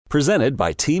Presented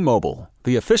by T-Mobile,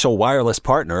 the official wireless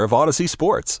partner of Odyssey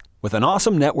Sports. With an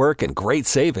awesome network and great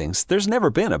savings, there's never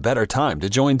been a better time to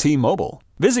join T-Mobile.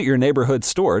 Visit your neighborhood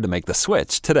store to make the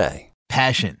switch today.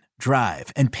 Passion,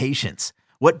 drive, and patience.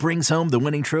 What brings home the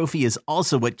winning trophy is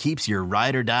also what keeps your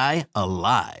ride or die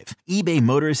alive. eBay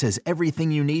Motors has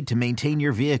everything you need to maintain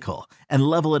your vehicle and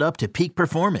level it up to peak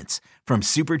performance. From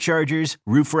superchargers,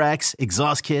 roof racks,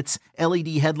 exhaust kits, LED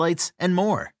headlights, and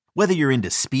more. Whether you're into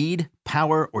speed,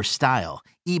 power, or style,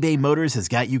 eBay Motors has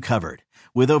got you covered.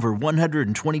 With over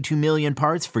 122 million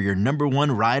parts for your number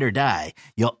one ride or die,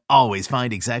 you'll always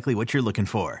find exactly what you're looking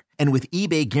for. And with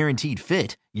eBay Guaranteed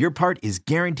Fit, your part is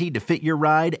guaranteed to fit your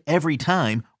ride every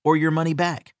time or your money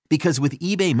back. Because with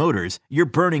eBay Motors, you're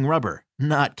burning rubber,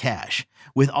 not cash.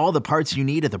 With all the parts you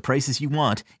need at the prices you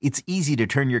want, it's easy to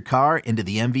turn your car into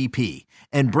the MVP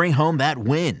and bring home that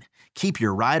win. Keep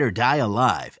your ride or die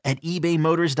alive at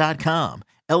ebaymotors.com.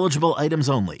 Eligible items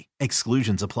only.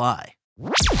 Exclusions apply.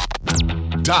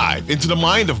 Dive into the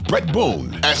mind of Brett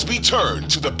Boone as we turn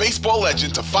to the baseball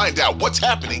legend to find out what's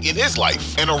happening in his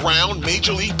life and around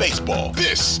Major League Baseball.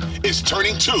 This is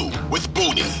Turning Two with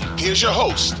Booney. Here's your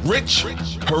host, Rich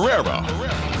Herrera. All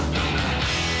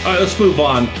right, let's move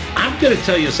on. I'm going to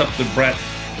tell you something, Brett.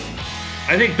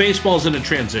 I think baseball's in a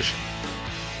transition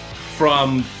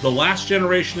from the last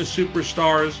generation of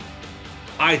superstars.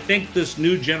 I think this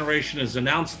new generation has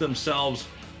announced themselves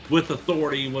with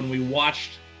authority. When we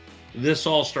watched this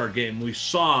All-Star game, we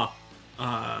saw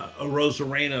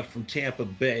Arozarena from Tampa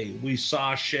Bay. We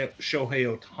saw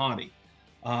Shohei Ohtani.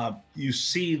 You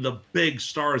see the big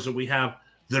stars that we have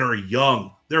that are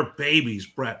young. They're babies,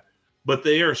 Brett, but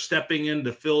they are stepping in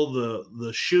to fill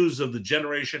the shoes of the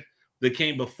generation that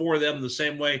came before them, the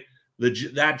same way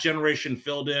that generation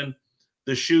filled in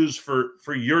the shoes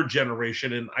for your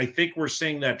generation. And I think we're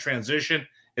seeing that transition,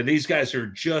 and these guys are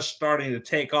just starting to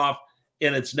take off,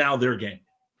 and it's now their game.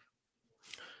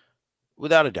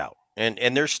 Without a doubt.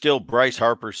 And there's still Bryce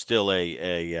Harper's still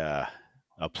a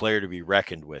player to be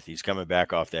reckoned with. He's coming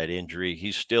back off that injury.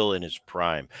 He's still in his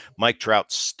prime. Mike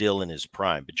Trout's still in his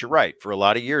prime. But you're right. For a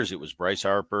lot of years, it was Bryce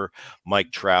Harper,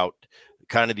 Mike Trout,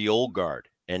 kind of the old guard.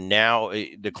 And now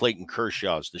the Clayton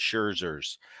Kershaws, the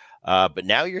Scherzers. But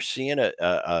now you're seeing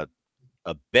a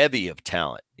bevy of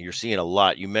talent. You're seeing a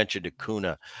lot. You mentioned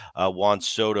Acuna, Juan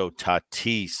Soto,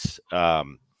 Tatis,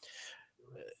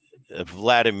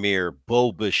 Vladimir,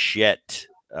 Bo Bichette.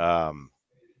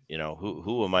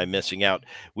 Who am I missing out?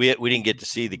 We didn't get to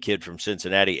see the kid from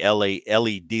Cincinnati,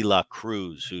 Ellie De La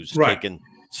Cruz, who's taken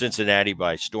Cincinnati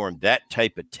by storm. That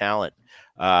type of talent.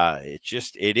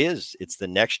 It's the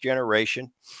next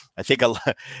generation. I think a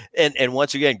lot, and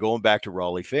once again, going back to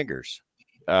Raleigh Fingers,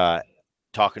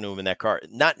 talking to him in that car,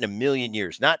 not in a million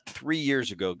years, not 3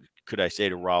 years ago, could I say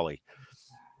to Raleigh,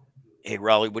 hey,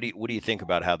 Raleigh, what do you think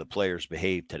about how the players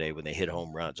behave today when they hit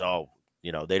home runs? Oh,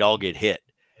 they'd all get hit.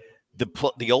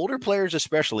 The older players,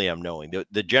 especially, I'm knowing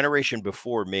the generation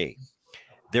before me,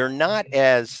 they're not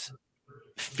as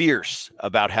fierce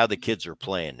about how the kids are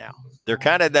playing now. They're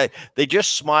kind of they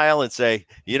just smile and say,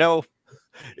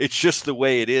 it's just the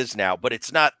way it is now. But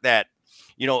it's not that,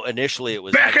 initially it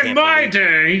was back in my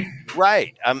day.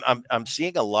 Right. I'm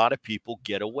seeing a lot of people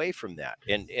get away from that,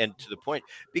 and to the point,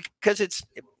 because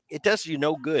it does you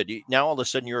no good. Now all of a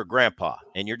sudden you're a grandpa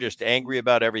and you're just angry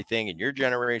about everything, and your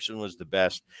generation was the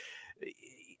best.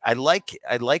 I like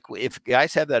if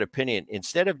guys have that opinion,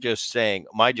 instead of just saying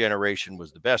my generation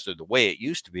was the best or the way it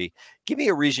used to be, give me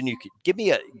a reason. You could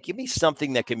give me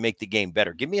something that can make the game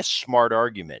better. Give me a smart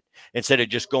argument instead of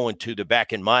just going to the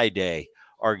back in my day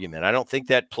argument. I don't think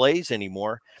that plays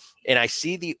anymore. And I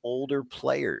see the older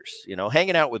players,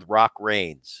 hanging out with Rock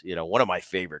Raines, one of my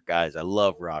favorite guys. I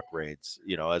love Rock Raines.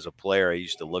 As a player, I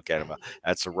used to look at him.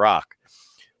 That's a rock.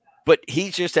 But he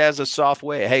just has a soft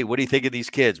way. Hey, what do you think of these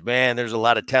kids? Man, there's a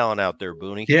lot of talent out there,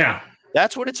 Booney. Yeah.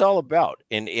 That's what it's all about.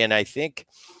 And I think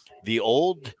the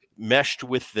old meshed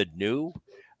with the new,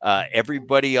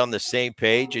 everybody on the same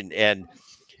page, and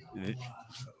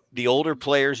the older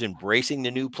players embracing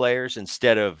the new players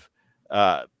instead of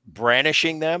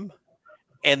brandishing them,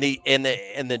 and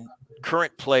the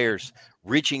current players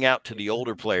reaching out to the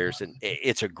older players. And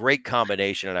it's a great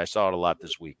combination, and I saw it a lot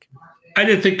this week. I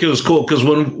did think it was cool because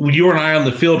when you and I on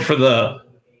the field for the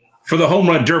home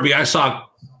run derby, I saw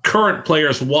current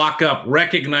players walk up,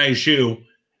 recognize you,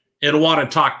 and want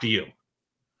to talk to you.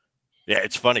 Yeah,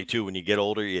 it's funny too when you get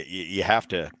older. You have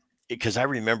to, because I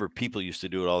remember people used to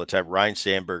do it all the time. Ryan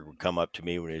Sandberg would come up to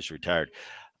me when he was retired.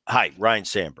 Hi, Ryan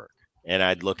Sandberg. And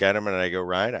I'd look at him and I go,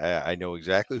 Ryan, I know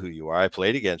exactly who you are. I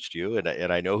played against you and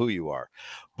I know who you are.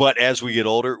 But as we get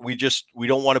older, we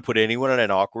don't want to put anyone in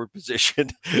an awkward position.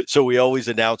 So we always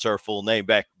announce our full name.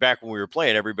 Back when we were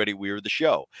playing, we were the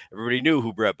show. Everybody knew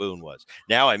who Brett Boone was.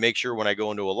 Now I make sure when I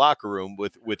go into a locker room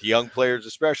with young players,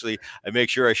 especially, I make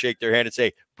sure I shake their hand and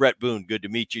say, Brett Boone, good to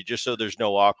meet you, just so there's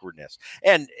no awkwardness.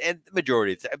 And the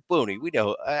majority of the time, Booney, we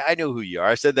know, I know who you are.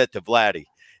 I said that to Vladdy.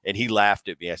 And he laughed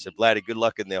at me. I said, Vladdy, good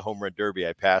luck in the home run derby.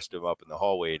 I passed him up in the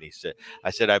hallway. And he said,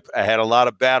 I had a lot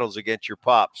of battles against your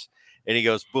pops. And he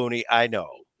goes, Booney, I know.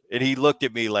 And he looked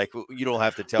at me like, you don't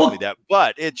have to tell me that.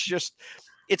 But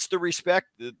it's the respect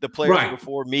the players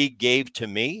before me gave to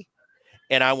me.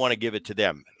 And I want to give it to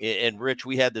them. And Rich,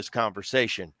 we had this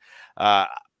conversation. I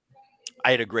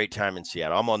had a great time in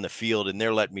Seattle. I'm on the field and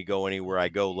they're letting me go anywhere I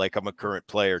go, like I'm a current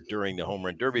player during the home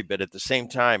run derby. But at the same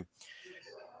time,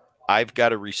 I've got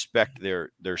to respect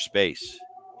their space.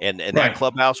 And that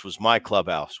clubhouse was my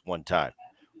clubhouse one time.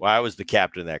 Well, I was the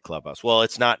captain of that clubhouse. Well,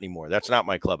 it's not anymore. That's not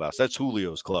my clubhouse. That's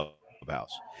Julio's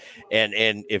clubhouse. And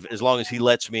if as long as he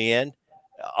lets me in,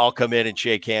 I'll come in and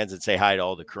shake hands and say hi to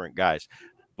all the current guys.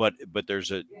 But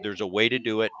there's a way to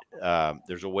do it.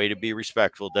 There's a way to be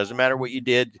respectful. It doesn't matter what you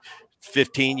did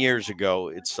 15 years ago.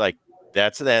 It's like,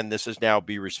 that's then. This is now.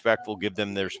 Be respectful. Give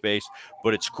them their space.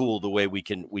 But it's cool the way we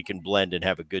can blend and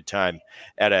have a good time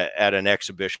at an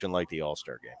exhibition like the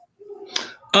All-Star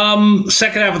Game.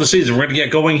 Second half of the season, we're going to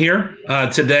get going here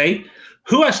today.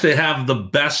 Who has to have the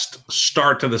best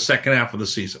start to the second half of the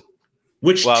season?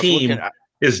 Which team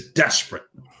is desperate?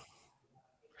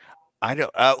 I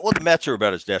don't. Well, the Mets are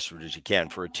about as desperate as you can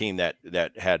for a team that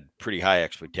had pretty high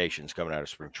expectations coming out of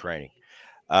spring training.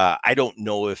 I don't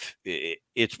know if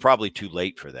it's probably too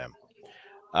late for them.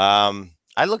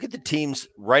 I look at the teams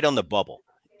right on the bubble.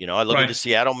 I look at the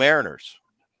Seattle Mariners.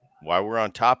 While we're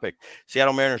on topic,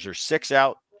 Seattle Mariners are 6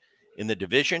 out in the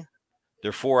division.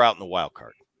 They're 4 out in the wild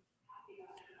card.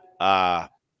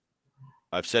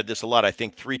 I've said this a lot. I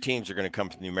think 3 teams are going to come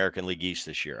from the American League East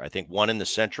this year. I think 1 in the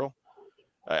Central.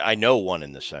 I know 1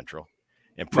 in the Central.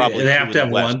 And probably they have to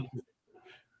have 1.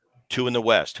 2 in the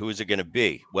West. Who is it going to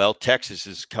be? Well, Texas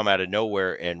has come out of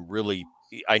nowhere and really,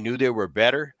 I knew they were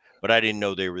better, but I didn't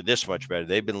know they were this much better.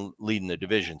 They've been leading the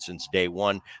division since day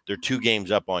one. They're 2 games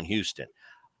up on Houston.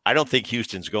 I don't think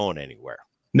Houston's going anywhere.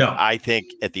 No. I think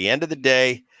at the end of the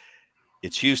day,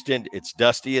 it's Houston, it's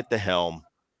Dusty at the helm,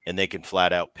 and they can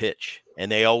flat out pitch.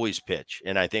 And they always pitch.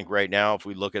 And I think right now, if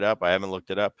we look it up, I haven't looked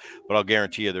it up, but I'll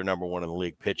guarantee you they're number 1 in the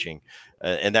league pitching.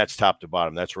 And that's top to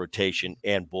bottom. That's rotation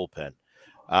and bullpen.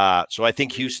 So I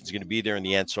think Houston's going to be there in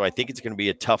the end. So I think it's going to be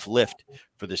a tough lift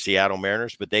for the Seattle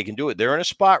Mariners, but they can do it. They're in a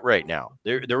spot right now.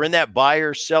 They're in that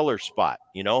buyer-seller spot,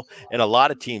 and a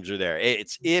lot of teams are there.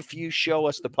 It's if you show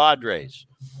us the Padres,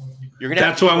 you're going to.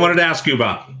 That's what I wanted to ask you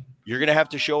about. You're going to have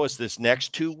to show us this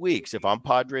next 2 weeks. If I'm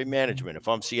Padre management, if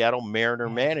I'm Seattle Mariner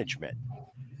management,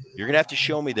 you're going to have to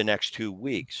show me the next 2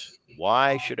 weeks.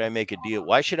 Why should I make a deal?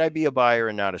 Why should I be a buyer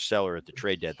and not a seller at the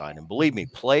trade deadline? And believe me,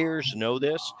 players know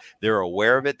this. They're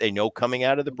aware of it. They know coming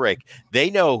out of the break. They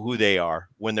know who they are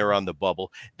when they're on the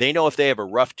bubble. They know if they have a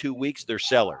rough 2 weeks, they're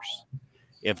sellers.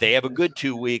 If they have a good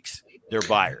 2 weeks, they're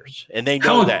buyers. And they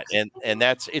know that. And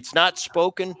it's not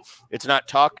spoken. It's not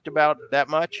talked about that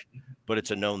much, but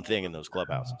it's a known thing in those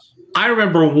clubhouses. I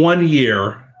remember one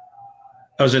year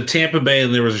I was in Tampa Bay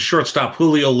and there was a shortstop,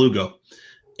 Julio Lugo.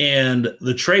 And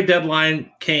the trade deadline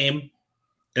came,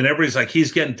 and everybody's like,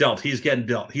 he's getting dealt, he's getting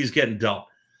dealt, he's getting dealt.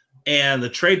 And the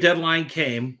trade deadline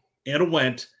came and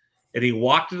went, and he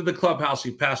walked into the clubhouse.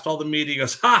 He passed all the media. He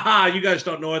goes, you guys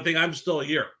don't know anything. I'm still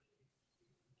here.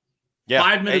 Yeah.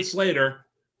 5 minutes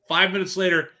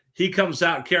later, he comes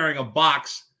out carrying a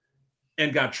box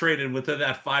and got traded within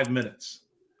that 5 minutes.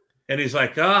 And he's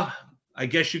like, I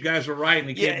guess you guys were right. And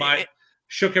he came by.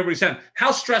 Shook everybody's hand.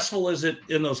 How stressful is it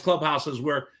in those clubhouses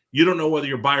where you don't know whether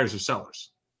you're buyers or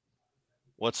sellers?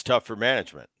 What's tough for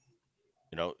management?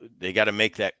 They got to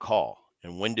make that call.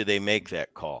 And when do they make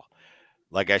that call?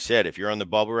 Like I said, if you're on the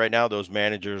bubble right now, those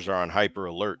managers are on hyper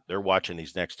alert. They're watching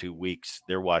these next 2 weeks.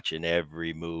 They're watching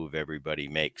every move everybody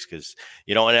makes because,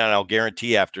 and I'll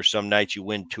guarantee after some nights you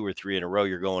win 2 or 3 in a row,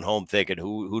 you're going home thinking,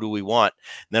 who do we want?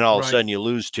 And then all of a sudden you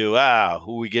lose to,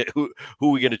 who we going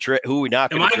to trade? Who we not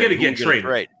going to trade? Am I going to get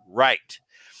traded? Right.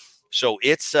 So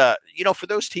it's, for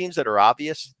those teams that are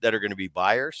obvious that are going to be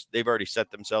buyers, they've already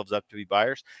set themselves up to be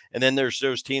buyers. And then there's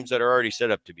those teams that are already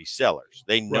set up to be sellers.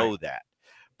 They know that.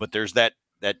 But there's that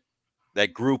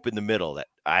group in the middle that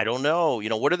I don't know.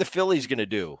 What are the Phillies going to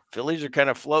do? Phillies are kind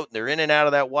of floating. They're in and out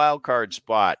of that wild card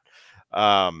spot.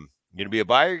 Going to be a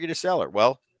buyer, you're going to seller.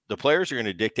 Well, The players are going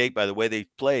to dictate by the way they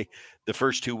play the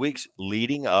first 2 weeks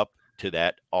leading up to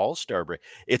that All-Star break.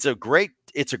 It's a great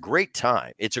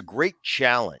time. It's a great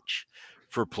challenge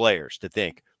for players to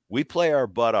think, we play our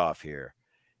butt off here.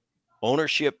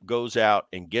 Ownership goes out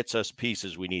and gets us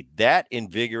pieces we need. That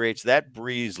invigorates, that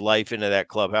breathes life into that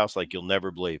clubhouse like you'll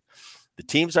never believe. The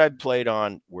teams I've played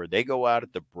on where they go out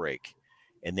at the break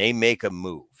and they make a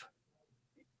move,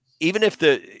 even if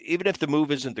the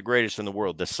move isn't the greatest in the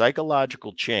world, the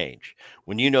psychological change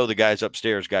when you know the guys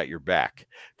upstairs got your back.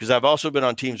 Because I've also been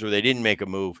on teams where they didn't make a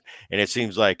move and it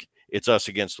seems like it's us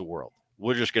against the world.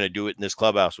 We're just going to do it in this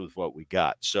clubhouse with what we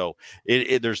got. So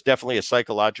there's definitely a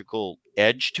psychological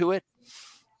edge to it.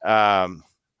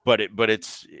 But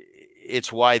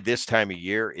it's why this time of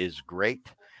year is great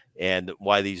and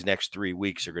why these next 3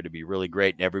 weeks are going to be really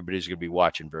great. And everybody's going to be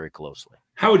watching very closely.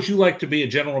 How would you like to be a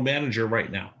general manager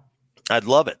right now? I'd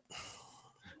love it.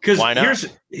 Because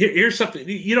here's something.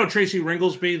 You know Tracy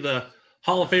Ringlesby, the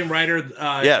Hall of Fame writer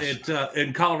yes.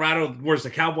 In Colorado, wears the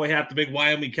cowboy hat, the big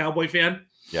Wyoming Cowboy fan.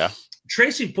 Yeah.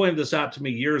 Tracy pointed this out to me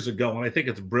years ago, and I think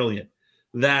it's brilliant,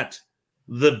 that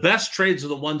the best trades are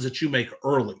the ones that you make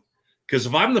early. Because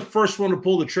if I'm the first one to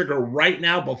pull the trigger right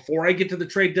now before I get to the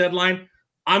trade deadline,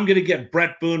 I'm going to get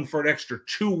Brett Boone for an extra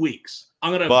 2 weeks.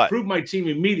 I'm going to improve my team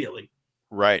immediately.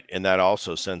 Right, and that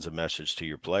also sends a message to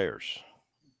your players.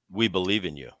 We believe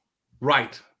in you.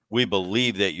 Right. We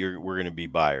believe that we're going to be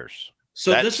buyers.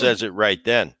 So that says it right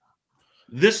then.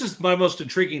 This is my most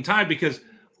intriguing time because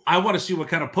I want to see what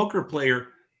kind of poker player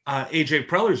AJ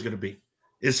Preller is going to be.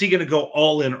 Is he going to go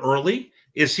all in early?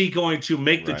 Is he going to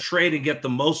make the trade and get the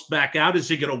most back out? Is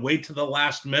he going to wait to the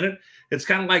last minute? It's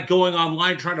kind of like going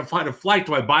online trying to find a flight.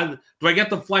 Do I get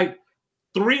the flight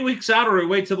 3 weeks out, or do I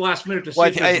wait to the last minute to see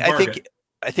if there's a bargain?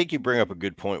 I think you bring up a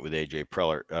good point with AJ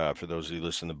Preller. For those who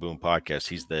listen to the Boom podcast,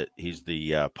 he's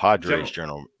the Padres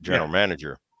general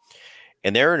manager,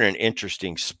 and they're in an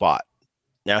interesting spot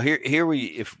now.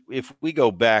 If we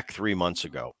go back 3 months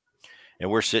ago,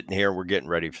 and we're sitting here, we're getting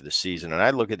ready for the season, and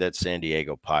I look at that San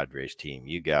Diego Padres team.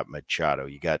 You got Machado,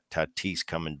 you got Tatis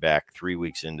coming back 3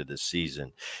 weeks into the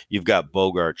season. You've got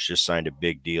Bogarts just signed a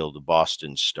big deal, the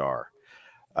Boston Star.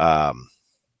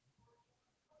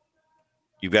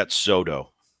 You've got Soto.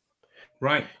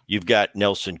 Right. You've got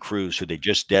Nelson Cruz, who they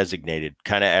just designated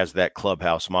kind of as that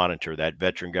clubhouse monitor, that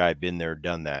veteran guy, been there,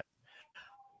 done that.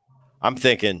 I'm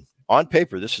thinking, on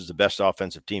paper, this is the best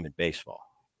offensive team in baseball.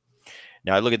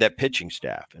 Now I look at that pitching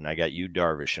staff, and I got Yu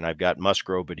Darvish, and I've got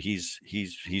Musgrove, but he's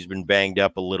been banged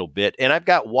up a little bit, and I've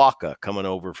got Waka coming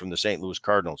over from the St. Louis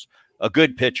Cardinals, a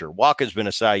good pitcher. Waka's been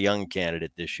a Cy Young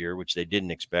candidate this year, which they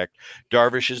didn't expect.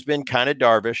 Darvish has been kind of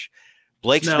Darvish.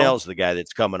 Blake Snell's the guy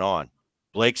that's coming on.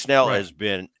 Blake Snell has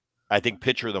been, I think,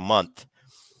 pitcher of the month.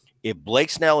 If Blake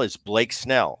Snell is Blake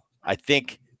Snell, I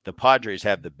think the Padres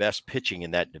have the best pitching in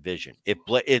that division.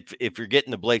 If you're getting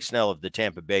the Blake Snell of the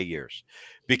Tampa Bay years,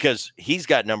 because he's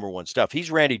got number one stuff. He's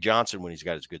Randy Johnson when he's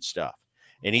got his good stuff,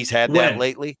 and he's had that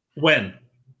lately. When?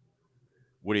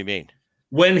 What do you mean?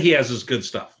 When he has his good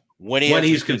stuff. When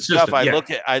he's consistent. Stuff,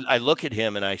 I look at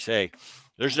him and I say,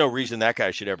 there's no reason that guy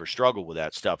should ever struggle with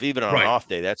that stuff. Even on an off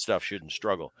day, that stuff shouldn't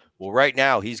struggle. Well, right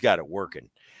now he's got it working.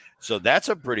 So that's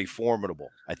a pretty formidable.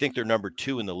 I think they're number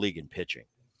 2 in the league in pitching.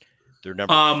 They're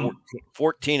number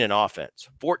 14 in offense,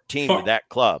 14 with that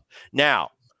club. Now,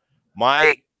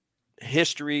 my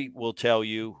history will tell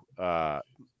you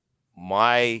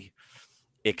my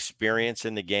experience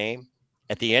in the game.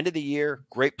 At the end of the year,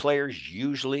 great players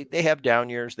usually, they have down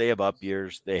years, they have up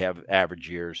years, they have average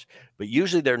years, but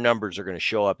usually their numbers are going to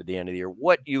show up at the end of the year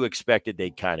what you expected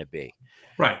they'd kind of be.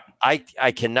 Right.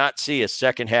 I cannot see a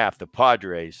second half, the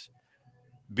Padres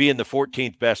being the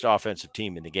 14th best offensive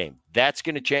team in the game. That's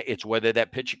going to change. It's whether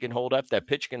that pitcher can hold up. That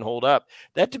pitcher can hold up.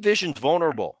 That division's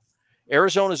vulnerable.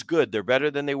 Arizona's good. They're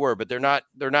better than they were, but they're not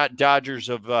Dodgers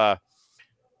of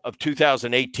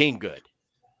 2018 good.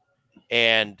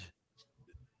 And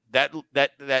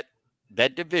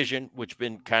that division, which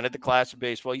been kind of the class of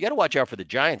baseball, you got to watch out for the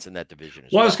Giants in that division.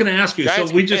 Well, I was going to ask you.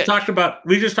 So we just talked about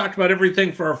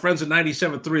everything for our friends at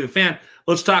 97.3 The Fan.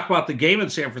 Let's talk about the game in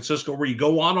San Francisco where you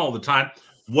go on all the time.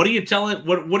 What are you telling?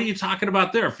 What are you talking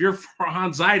about there? If you're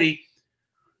Farhan Zaidi,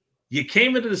 you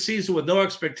came into the season with no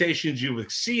expectations. You've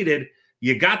exceeded.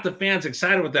 You got the fans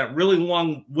excited with that really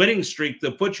long winning streak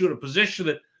that puts you in a position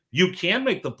that you can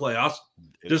make the playoffs.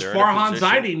 Does Farhan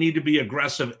Zaidi need to be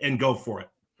aggressive and go for it?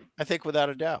 I think without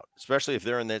a doubt, especially if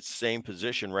they're in that same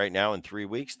position right now in 3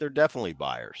 weeks, they're definitely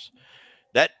buyers.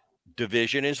 That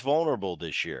division is vulnerable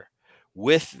this year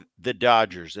with the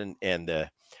Dodgers and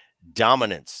the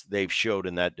dominance they've showed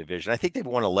in that division. I think they've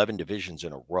won 11 divisions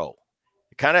in a row.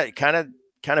 Kind of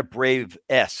kind of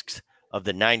Brave-esque of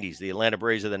the 90s, the Atlanta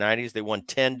Braves of the 90s. They won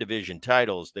 10 division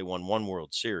titles. They won 1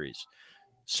 World Series.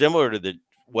 Similar to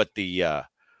what the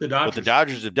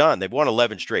Dodgers have done. They've won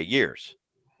 11 straight years,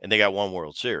 and they got 1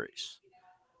 World Series.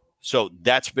 So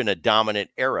that's been a dominant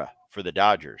era for the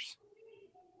Dodgers.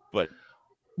 But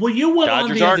you went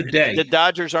on the other day. The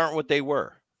Dodgers aren't what they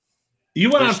were. You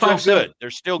went on 570.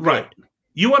 They're still good. Right.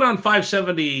 You went on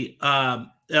 570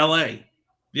 L.A.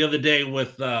 the other day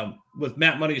with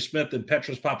Matt Money Smith and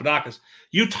Petros Papadakis.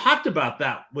 You talked about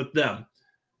that with them,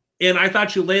 and I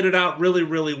thought you laid it out really,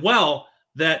 really well.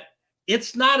 That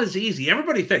it's not as easy.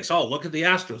 Everybody thinks, oh, look at the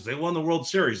Astros. They won the World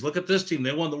Series. Look at this team.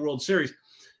 They won the World Series.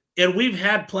 And we've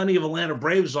had plenty of Atlanta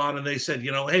Braves on, and they said,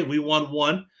 hey, we won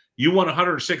 1. You won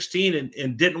 116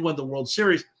 and didn't win the World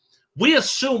Series. We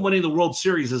assume winning the World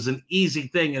Series is an easy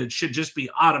thing, and it should just be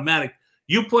automatic.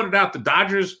 You put it out, the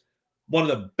Dodgers, one of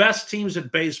the best teams in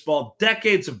baseball,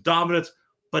 decades of dominance,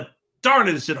 but darn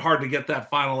it, is it hard to get that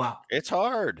final out. It's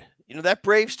hard. That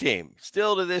Braves team,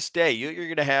 still to this day, you're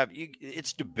going to have,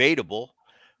 it's debatable,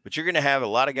 but you're going to have a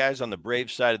lot of guys on the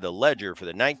Braves side of the ledger for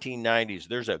the 1990s.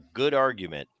 There's a good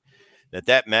argument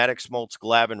that Maddox, Smoltz,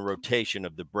 Glavine rotation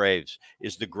of the Braves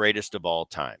is the greatest of all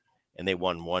time. And they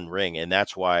won 1 ring. And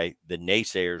that's why the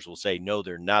naysayers will say, no,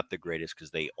 they're not the greatest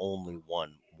because they only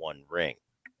won 1 ring.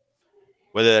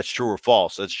 Whether that's true or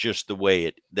false, that's just the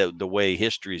way the way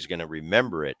history is going to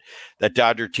remember it. That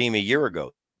Dodger team a year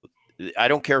ago, I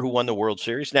don't care who won the World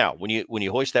Series. Now, when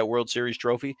you hoist that World Series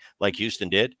trophy like Houston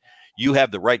did, you have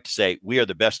the right to say we are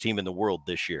the best team in the world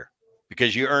this year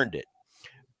because you earned it.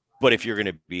 But if you're going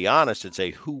to be honest and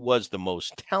say who was the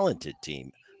most talented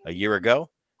team a year ago,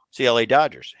 it's the LA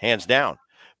Dodgers, hands down.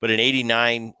 But an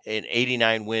 89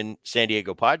 win San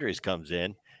Diego Padres comes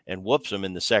in and whoops them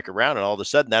in the second round, and all of a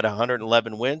sudden that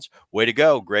 111 wins, way to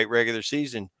go, great regular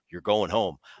season. You're going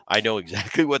home. I know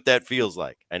exactly what that feels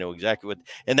like. I know exactly what,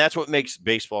 and that's what makes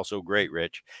baseball so great,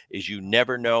 Rich, is you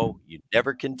never know, you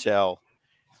never can tell.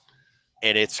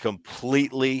 And it's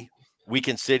completely, we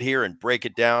can sit here and break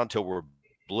it down till we're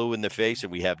blue in the face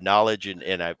and we have knowledge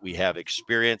and we have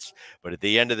experience. But at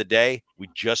the end of the day, we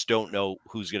just don't know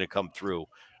who's going to come through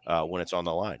when it's on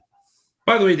the line.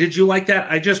 By the way, did you like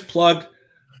that? I just plugged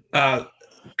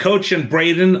Coach and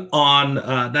Braden on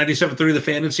 97.3 The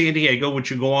Fan in San Diego, which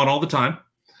you go on all the time.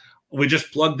 We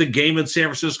just plugged the game in San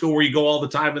Francisco where you go all the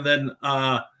time. And then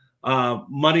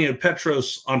Money and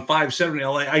Petros on 570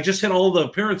 LA. I just hit all the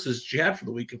appearances she had for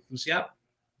the weekend from Seattle.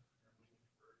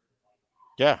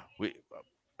 Yeah,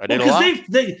 I did a lot.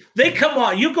 They come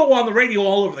on. You go on the radio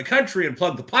all over the country and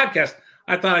plug the podcast.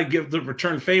 I thought I'd give the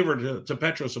return favor to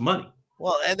Petros some money.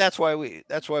 Well, and that's why we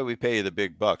pay you the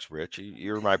big bucks, Rich.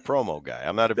 You're my promo guy.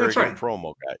 I'm not a very good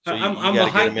promo guy. So I'm the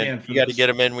hype man. You got to get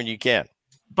them in when you can.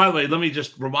 By the way, let me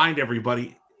just remind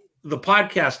everybody, the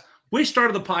podcast, we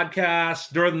started the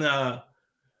podcast during the,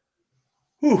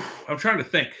 I'm trying to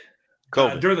think.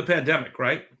 During the pandemic,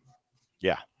 right?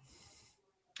 Yeah.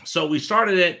 So we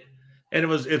started it, and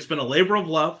it's been a labor of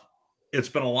love. It's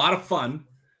been a lot of fun,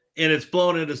 and it's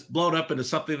blown up into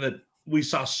something that we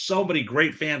saw so many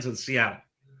great fans in Seattle.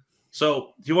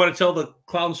 So do you want to tell the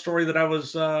clown story that I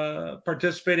was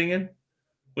participating in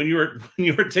when you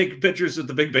were taking pictures at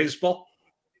the Big Baseball?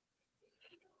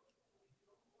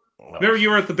 Remember you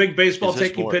were at the Big Baseball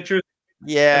taking pictures?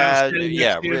 Yeah.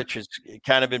 Rich is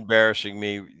kind of embarrassing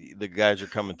me. The guys are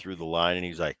coming through the line, and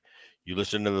he's like, you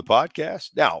listen to the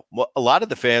podcast? Now, a lot of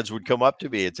the fans would come up to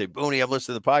me and say, Booney, I'm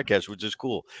listening to the podcast, which is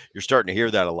cool. You're starting to hear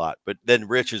that a lot. But then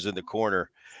Rich is in the corner.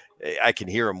 I can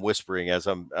hear him whispering as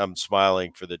I'm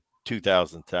smiling for the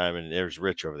 2000th time, and there's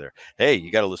Rich over there. Hey,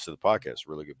 you got to listen to the podcast.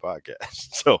 Really good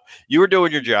podcast. So you were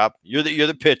doing your job. You're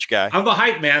the pitch guy. I'm the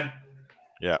hype man.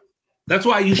 Yeah. That's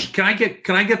why can I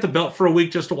get the belt for a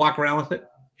week just to walk around with it?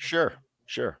 Sure.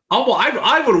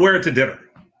 I would wear it to dinner.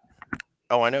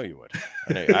 Oh, I know you would.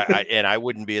 And I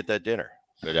wouldn't be at that dinner,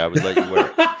 but I would let you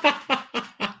wear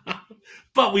it.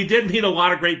 But we did meet a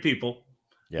lot of great people.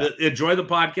 Yeah. Enjoy the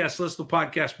podcast, listen to the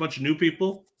podcast. A bunch of new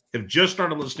people have just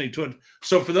started listening to it.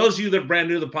 So for those of you that are brand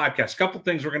new to the podcast, a couple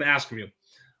things we're going to ask of you.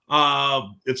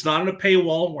 It's not on a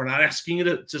paywall. We're not asking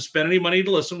you to spend any money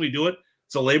to listen. We do it.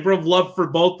 It's a labor of love for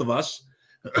both of us.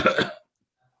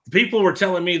 People were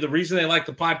telling me the reason they like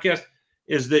the podcast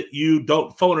is that you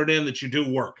don't phone it in, that you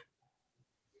do work.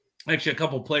 Actually, a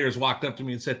couple of players walked up to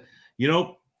me and said,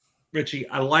 Richie,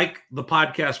 I like the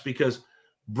podcast because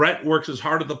Brett works as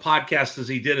hard at the podcast as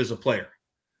he did as a player.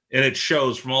 And it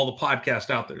shows from all the podcasts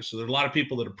out there. So there's a lot of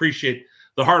people that appreciate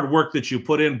the hard work that you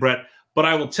put in, Brett. But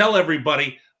I will tell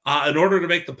everybody, in order to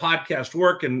make the podcast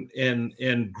work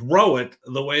and grow it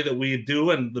the way that we do,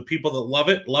 and the people that love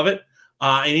it,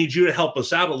 I need you to help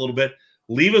us out a little bit.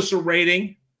 Leave us a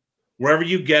rating wherever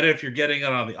you get it. If you're getting it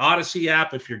on the Odyssey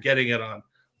app, if you're getting it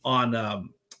on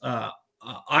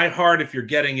iHeart, if you're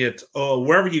getting it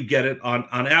wherever you get it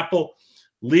on Apple,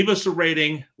 leave us a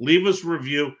rating, leave us a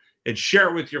review, and share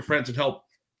it with your friends and help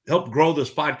grow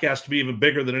this podcast to be even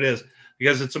bigger than it is,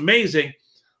 because it's amazing.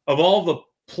 Of all the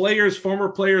players, former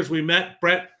players we met,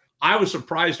 Brett, I was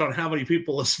surprised on how many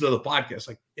people listen to the podcast.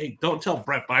 Like, hey, don't tell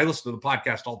Brett, but I listen to the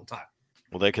podcast all the time.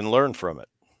 Well, they can learn from it.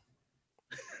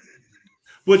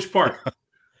 Which part?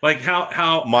 Like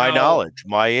how knowledge,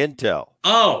 my intel.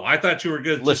 Oh, I thought you were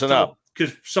good. Listen up.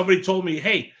 Because somebody told me,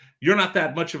 hey, you're not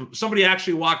that much of – somebody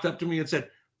actually walked up to me and said,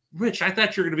 Rich, I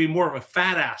thought you were going to be more of a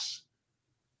fat ass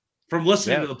from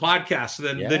listening to the podcast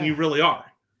than you really are.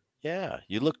 Yeah,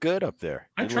 you look good up there.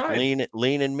 I tried. Look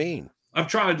lean and mean. I've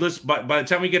tried. Listen, by the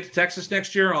time we get to Texas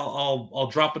next year, I'll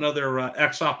drop another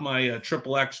X off my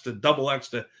triple X to double X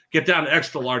to get down to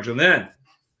extra large, and then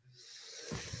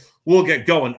we'll get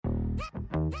going.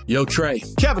 Yo, Trey.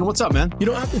 Kevin, what's up, man? You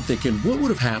know, I've been thinking, what would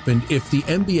have happened if the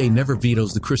NBA never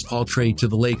vetoes the Chris Paul trade to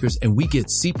the Lakers and we get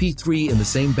CP3 in the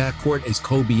same backcourt as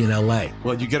Kobe in LA?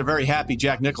 Well, you get a very happy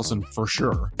Jack Nicholson for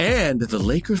sure. And the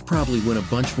Lakers probably win a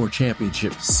bunch more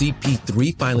championships.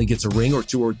 CP3 finally gets a ring or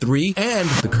 2 or 3, and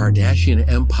the Kardashian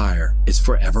empire is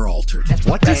forever altered.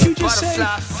 What did you just say?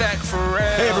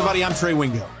 Hey, everybody, I'm Trey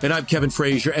Wingo. And I'm Kevin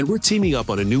Frazier, and we're teaming up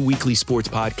on a new weekly sports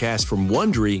podcast from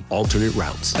Wondery, Alternate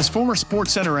Routes. As former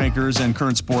Sports Center anchors and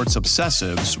current sports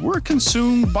obsessives, we're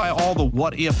consumed by all the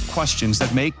what-if questions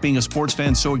that make being a sports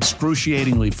fan so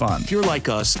excruciatingly fun. If you're like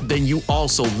us, then you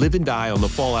also live and die on the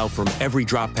fallout from every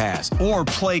drop pass. Or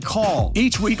play call.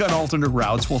 Each week on Alternate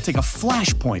Routes, we'll take a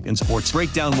flashpoint in sports,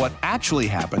 break down what actually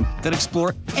happened, then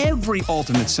explore every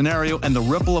alternate scenario and the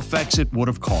ripple effects it would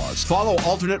have caused. Follow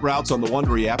Alternate Routes on the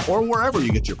Wondery app or wherever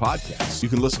you get your podcasts. You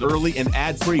can listen early and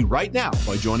ad-free right now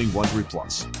by joining Wondery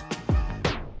Plus.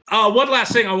 One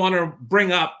last thing I want to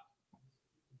bring up.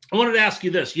 I wanted to ask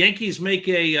you this. Yankees make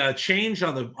a change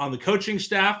on the coaching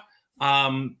staff.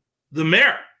 The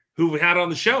mayor, who we had on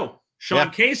the show, Sean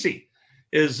Casey,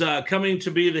 is coming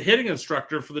to be the hitting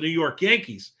instructor for the New York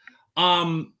Yankees.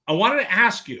 I wanted to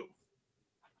ask you,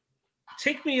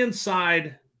 take me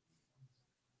inside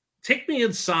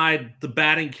the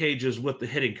batting cages with the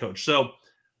hitting coach. So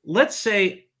let's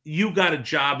say you got a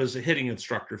job as a hitting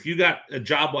instructor. If you got a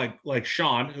job like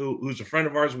Sean, who's a friend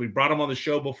of ours, we brought him on the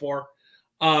show before.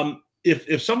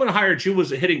 If someone hired you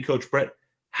as a hitting coach, Brett,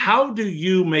 how do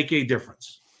you make a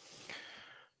difference?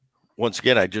 Once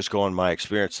again, I just go on my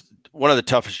experience. One of the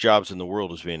toughest jobs in the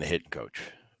world is being a hitting coach,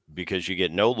 because you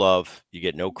get no love, you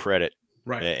get no credit,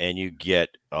 right, and you get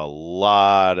a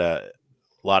lot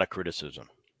of criticism.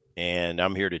 And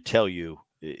I'm here to tell you,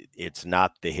 it's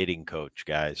not the hitting coach,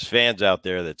 guys. Fans out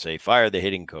there that say, fire the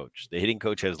hitting coach. The hitting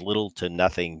coach has little to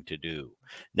nothing to do.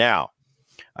 Now,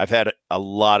 I've had a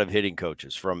lot of hitting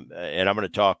coaches and I'm going to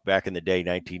talk back in the day,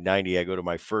 1990, I go to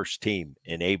my first team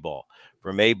in A-ball.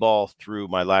 From A-ball through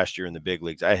my last year in the big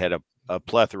leagues, I had a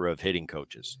plethora of hitting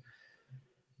coaches.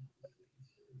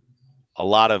 A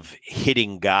lot of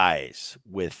hitting guys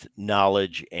with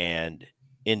knowledge and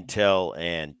intel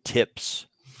and tips.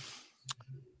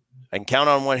 I can count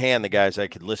on one hand the guys I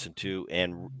could listen to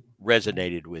and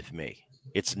resonated with me.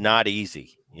 It's not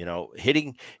easy. You know,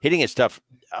 hitting is tough.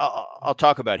 I'll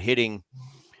talk about hitting,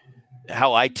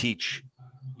 how I teach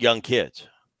young kids.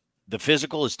 The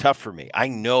physical is tough for me. I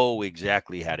know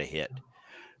exactly how to hit.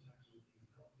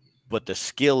 But the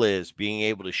skill is being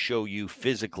able to show you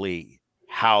physically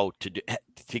how to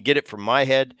get it from my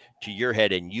head to your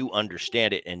head, and you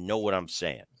understand it and know what I'm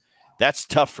saying. That's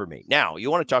tough for me. Now, you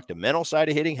want to talk the mental side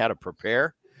of hitting, how to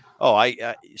prepare? Oh,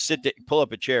 I pull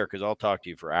up a chair, because I'll talk to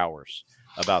you for hours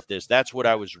about this. That's what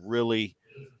I was really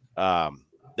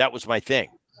that was my thing,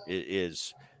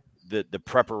 is the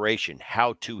preparation,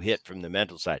 how to hit from the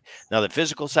mental side. Now, the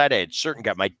physical side, I had certain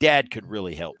guys. My dad could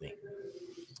really help me.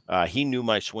 He knew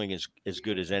my swing as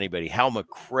good as anybody. Hal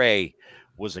McRae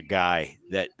was a guy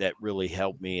that really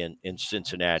helped me in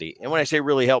Cincinnati. And when I say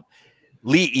really helped,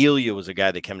 Lee Elia was a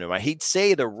guy that came to mind. He'd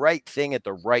say the right thing at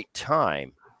the right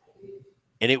time,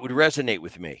 and it would resonate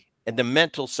with me. And the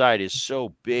mental side is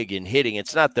so big in hitting.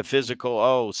 It's not the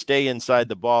physical, stay inside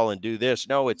the ball and do this.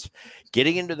 No, it's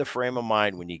getting into the frame of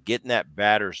mind. When you get in that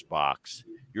batter's box,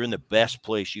 you're in the best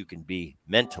place you can be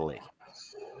mentally,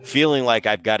 feeling like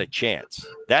I've got a chance.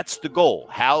 That's the goal.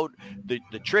 How the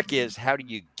trick is, how do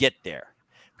you get there?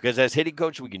 Because as hitting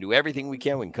coach, we can do everything we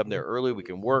can. We can come there early. We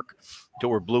can work till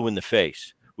we're blue in the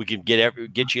face. We can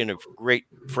get you in a great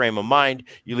frame of mind.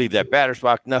 You leave that batter's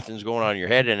box, nothing's going on in your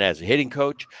head. And as a hitting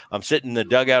coach, I'm sitting in the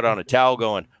dugout on a towel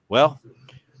going, Well,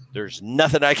 there's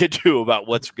nothing I can do about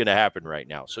what's going to happen right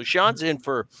now. So Sean's in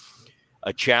for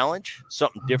a challenge,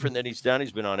 something different than he's done.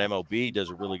 He's been on MLB, does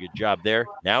a really good job there.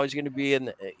 Now he's going to be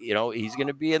he's going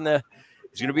to be on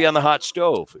the hot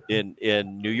stove in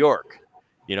New York.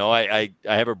 I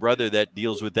have a brother that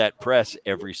deals with that press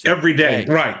every day.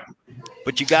 Right.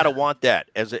 But you got to want that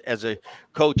as a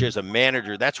coach, as a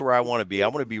manager. That's where I want to be. I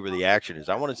want to be where the action is.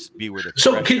 I want to be where the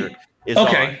pressure is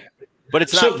on. But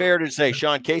it's not fair to say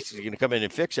Sean Casey's going to come in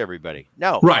and fix everybody.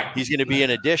 No, right. He's going to be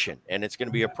an addition, and it's going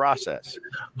to be a process.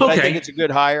 But I think it's a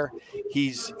good hire.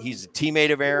 He's a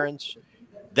teammate of Aaron's.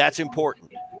 That's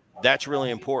important. That's really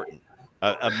important.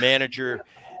 A manager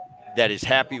that is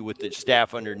happy with the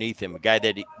staff underneath him, a guy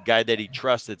that he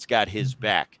trusts, that's got his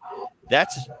back.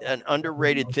 That's an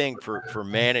underrated thing for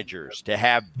managers, to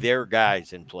have their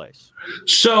guys in place.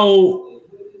 So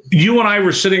you and I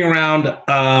were sitting around,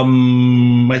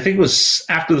 I think it was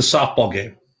after the softball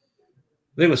game.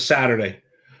 I think it was Saturday.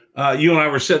 You and I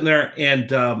were sitting there,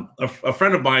 and a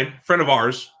friend of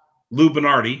ours, Lou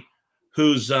Bernardi,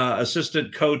 who's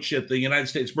assistant coach at the United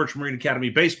States Merchant Marine Academy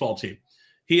baseball team.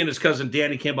 He and his cousin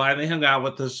Danny came by and they hung out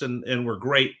with us and were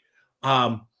great.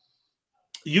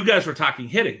 You guys were talking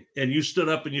hitting, and you stood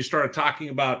up and you started talking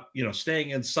about, staying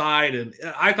inside. And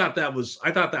I thought that was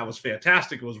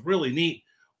fantastic. It was really neat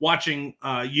watching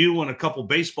you and a couple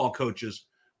baseball coaches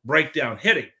break down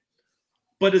hitting.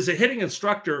 But as a hitting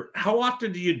instructor, how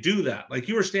often do you do that? Like,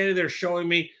 you were standing there showing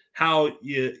me how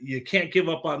you can't give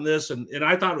up on this. And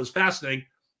I thought it was fascinating.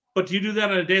 But do you do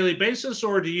that on a daily basis,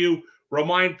 or do you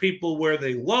remind people where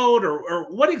they load, or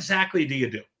what exactly do you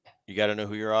do? You got to know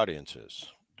who your audience is.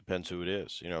 Depends who it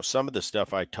is. Some of the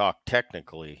stuff I talk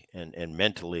technically and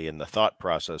mentally, and the thought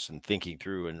process and thinking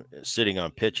through and sitting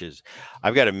on pitches,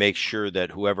 I've got to make sure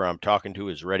that whoever I'm talking to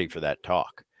is ready for that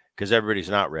talk, because everybody's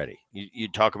not ready. You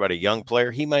talk about a young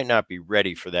player, he might not be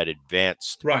ready for that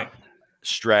advanced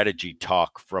strategy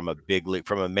talk from a big league,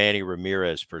 from a Manny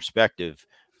Ramirez perspective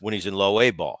when he's in low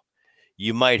A ball.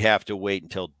 You might have to wait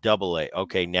until double A.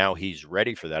 Okay, now he's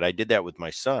ready for that. I did that with my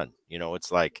son.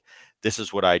 It's like, this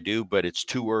is what I do, but it's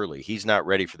too early. He's not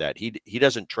ready for that. He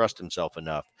doesn't trust himself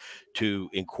enough to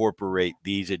incorporate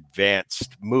these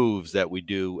advanced moves that we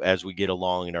do as we get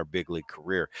along in our big league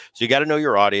career. So you got to know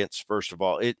your audience, first of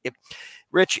all.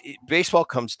 Rich, baseball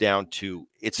comes down to,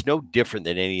 it's no different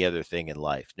than any other thing in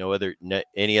life,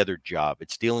 any other job.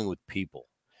 It's dealing with people.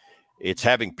 It's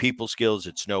having people skills.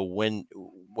 It's know when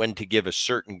to give a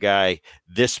certain guy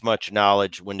this much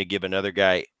knowledge, when to give another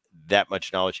guy that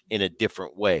much knowledge in a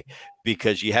different way,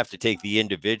 because you have to take the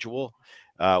individual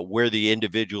where the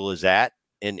individual is at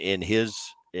in his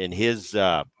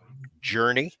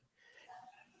journey,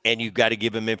 and you've got to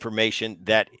give him information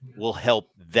that will help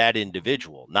that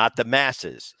individual, not the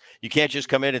masses. You can't just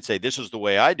come in and say, this is the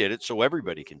way I did it, so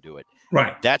everybody can do it.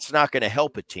 Right. That's not going to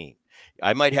help a team.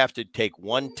 I might have to take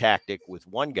one tactic with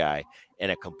one guy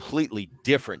and a completely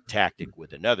different tactic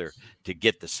with another to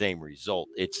get the same result.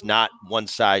 It's not one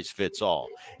size fits all.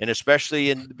 And especially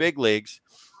in the big leagues,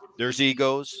 there's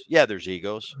egos. Yeah, there's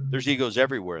egos. There's egos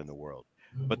everywhere in the world.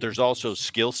 But there's also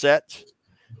skill sets.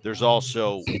 There's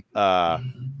also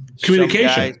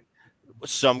communication.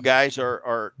 Some guys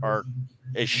are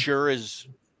as sure as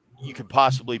you could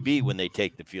possibly be when they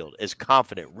take the field, as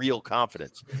confident, real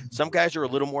confidence. Some guys are a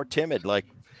little more timid, like,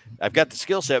 I've got the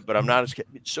skill set, but I'm not as.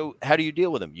 So how do you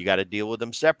deal with them? You got to deal with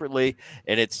them separately,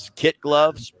 and it's kit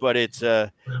gloves, but it's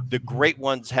the great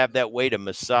ones have that way to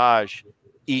massage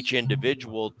each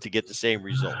individual to get the same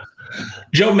result.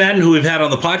 Joe Madden, who we've had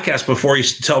on the podcast before,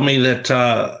 used to tell me that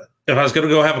if I was going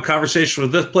to go have a conversation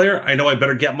with this player, I know I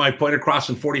better get my point across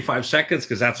in 45 seconds,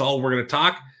 because that's all we're going to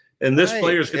talk. And this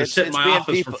player is going to sit in my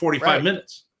office for 45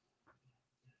 minutes.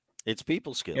 It's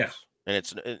people skills. Yeah. And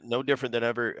it's no different than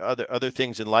other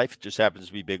things in life. It just happens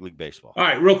to be big league baseball. All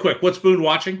right, real quick. What's Boone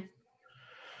watching?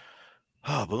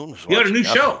 Oh, Boone's watching. You got a new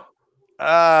show.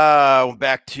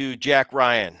 Back to Jack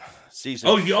Ryan. Season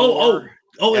 4.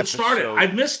 It started. I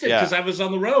missed it because I was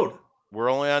on the road.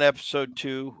 We're only on episode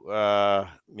 2.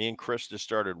 Me and Krista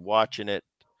started watching it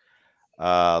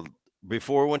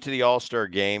before we went to the All-Star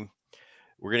game.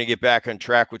 We're going to get back on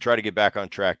track. We'll try to get back on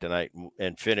track tonight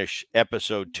and finish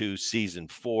episode 2, season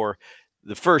 4.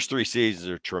 The first 3 seasons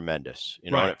are tremendous.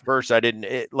 And at first I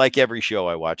didn't, like every show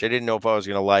I watch, I didn't know if I was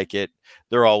going to like it.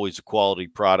 They're always a quality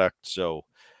product. So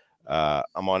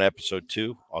I'm on episode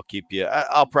 2. I'll keep you,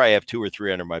 I'll probably have 2 or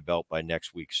 3 under my belt by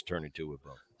next week's Turning 2 with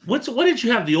Bo. What did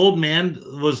you have? The Old Man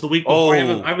was the week before. I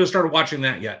haven't started watching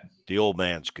that yet. The Old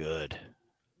Man's good.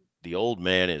 The Old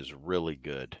Man is really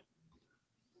good.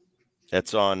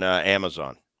 That's on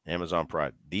Amazon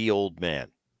Prime. The Old Man.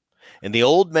 And the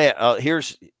old man,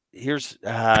 here's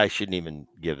I shouldn't even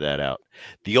give that out.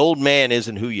 The old man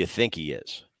isn't who you think he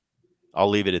is. I'll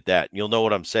leave it at that. You'll know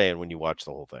what I'm saying when you watch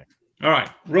the whole thing. All right,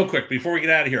 real quick before we get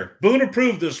out of here. Boone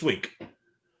approved this week.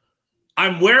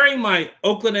 I'm wearing my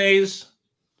Oakland A's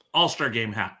All-Star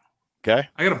Game hat. Okay.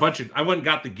 I got a bunch of. I went and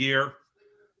got the gear,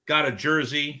 got a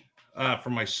jersey for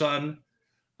my son.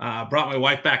 Brought my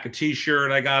wife back a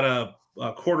T-shirt. I got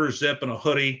a quarter zip and a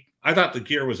hoodie. I thought the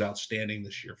gear was outstanding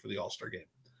this year for the All-Star Game.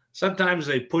 Sometimes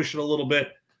they push it a little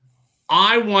bit.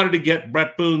 I wanted to get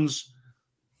Brett Boone's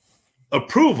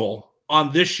approval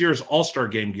on this year's All-Star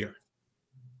Game gear.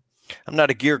 I'm not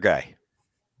a gear guy.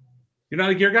 You're not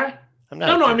a gear guy? I'm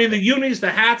not. No. I mean the unis,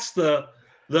 the hats,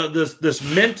 this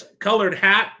mint colored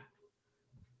hat.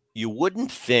 You wouldn't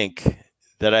think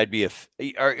that I'd be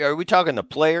are we talking the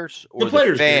players or the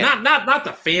players fan? Gear, not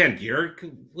the fan gear.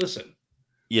 Listen.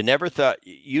 You never thought,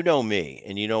 you know me,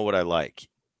 and you know what I like.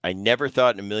 I never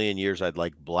thought in a million years I'd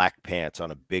like black pants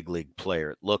on a big league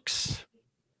player. It looks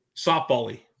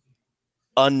softball-y.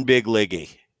 Unbig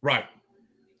leaguey. Right.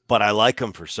 But I like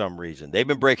them for some reason. They've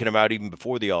been breaking them out even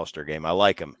before the All-Star Game. I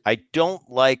like them. I don't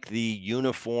like the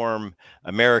uniform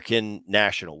American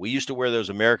National. We used to wear those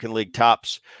American League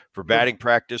tops for batting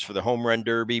practice, for the home run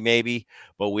derby maybe,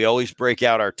 but we always break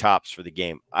out our tops for the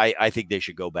game. I think they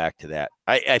should go back to that.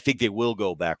 I think they will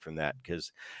go back from that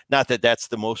because not that that's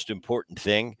the most important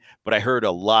thing, but I heard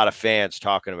a lot of fans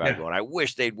talking about going, I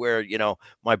wish they'd wear,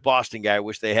 my Boston guy, I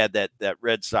wish they had that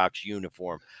Red Sox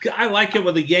uniform. I like it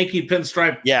with a Yankee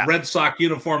pinstripe Red Sox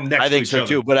uniform next to each other. I think so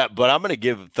too, but I'm going to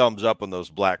give a thumbs up on those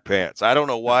black pants. I don't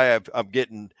know why I'm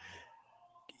getting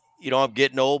I'm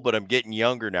getting old, but I'm getting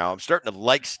younger now. I'm starting to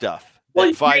like stuff.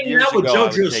 Well, 5 years ago, with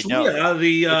JoJo Suya,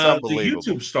 the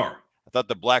YouTube star. I thought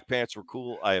the black pants were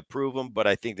cool. I approve them, but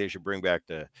I think they should bring back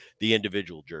the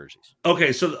individual jerseys.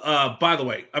 Okay, so by the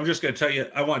way, I'm just going to tell you,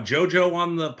 I want JoJo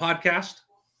on the podcast,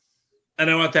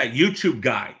 and I want that YouTube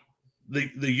guy,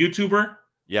 the YouTuber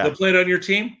that played on your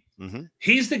team. Mm-hmm.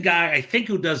 He's the guy, I think,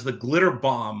 who does the glitter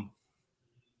bomb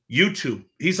YouTube.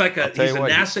 He's like he's a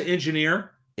NASA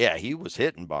engineer. Yeah, he was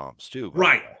hitting bombs too.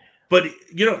 Right. But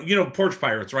Porch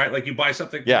Pirates, right? Like you buy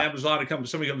something from Amazon, somebody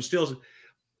comes and steals it.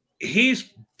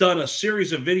 He's done a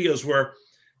series of videos where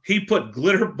he put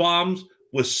glitter bombs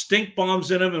with stink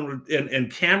bombs in them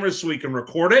and cameras so he can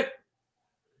record it.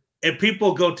 And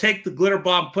people go take the glitter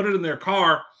bomb, put it in their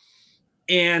car,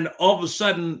 and all of a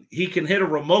sudden he can hit a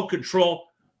remote control,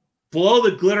 blow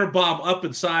the glitter bomb up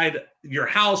inside your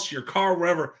house, your car,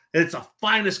 wherever. And it's the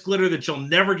finest glitter that you'll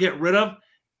never get rid of.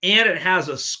 And it has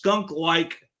a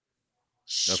skunk-like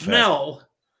smell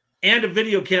and a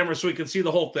video camera so we can see the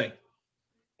whole thing.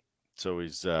 So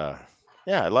he's, I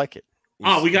like it.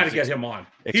 We got to get him on.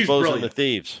 Exposing the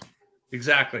thieves.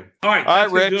 Exactly. All right. All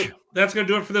right, Rich. That's going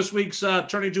to do it for this week's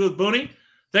Turning Two with Booney.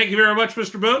 Thank you very much,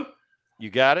 Mr. Boone.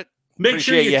 You got it.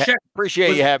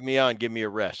 Appreciate you having me on. Give me a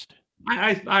rest.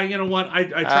 I you know what? I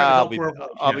try to help wherever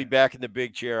I'll be back in the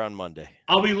big chair on Monday.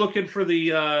 I'll be looking for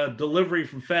the delivery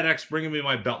from FedEx bringing me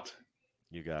my belt.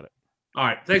 You got it. All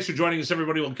right. Thanks for joining us,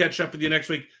 everybody. We'll catch up with you next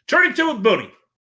week. Turning Two with Booney.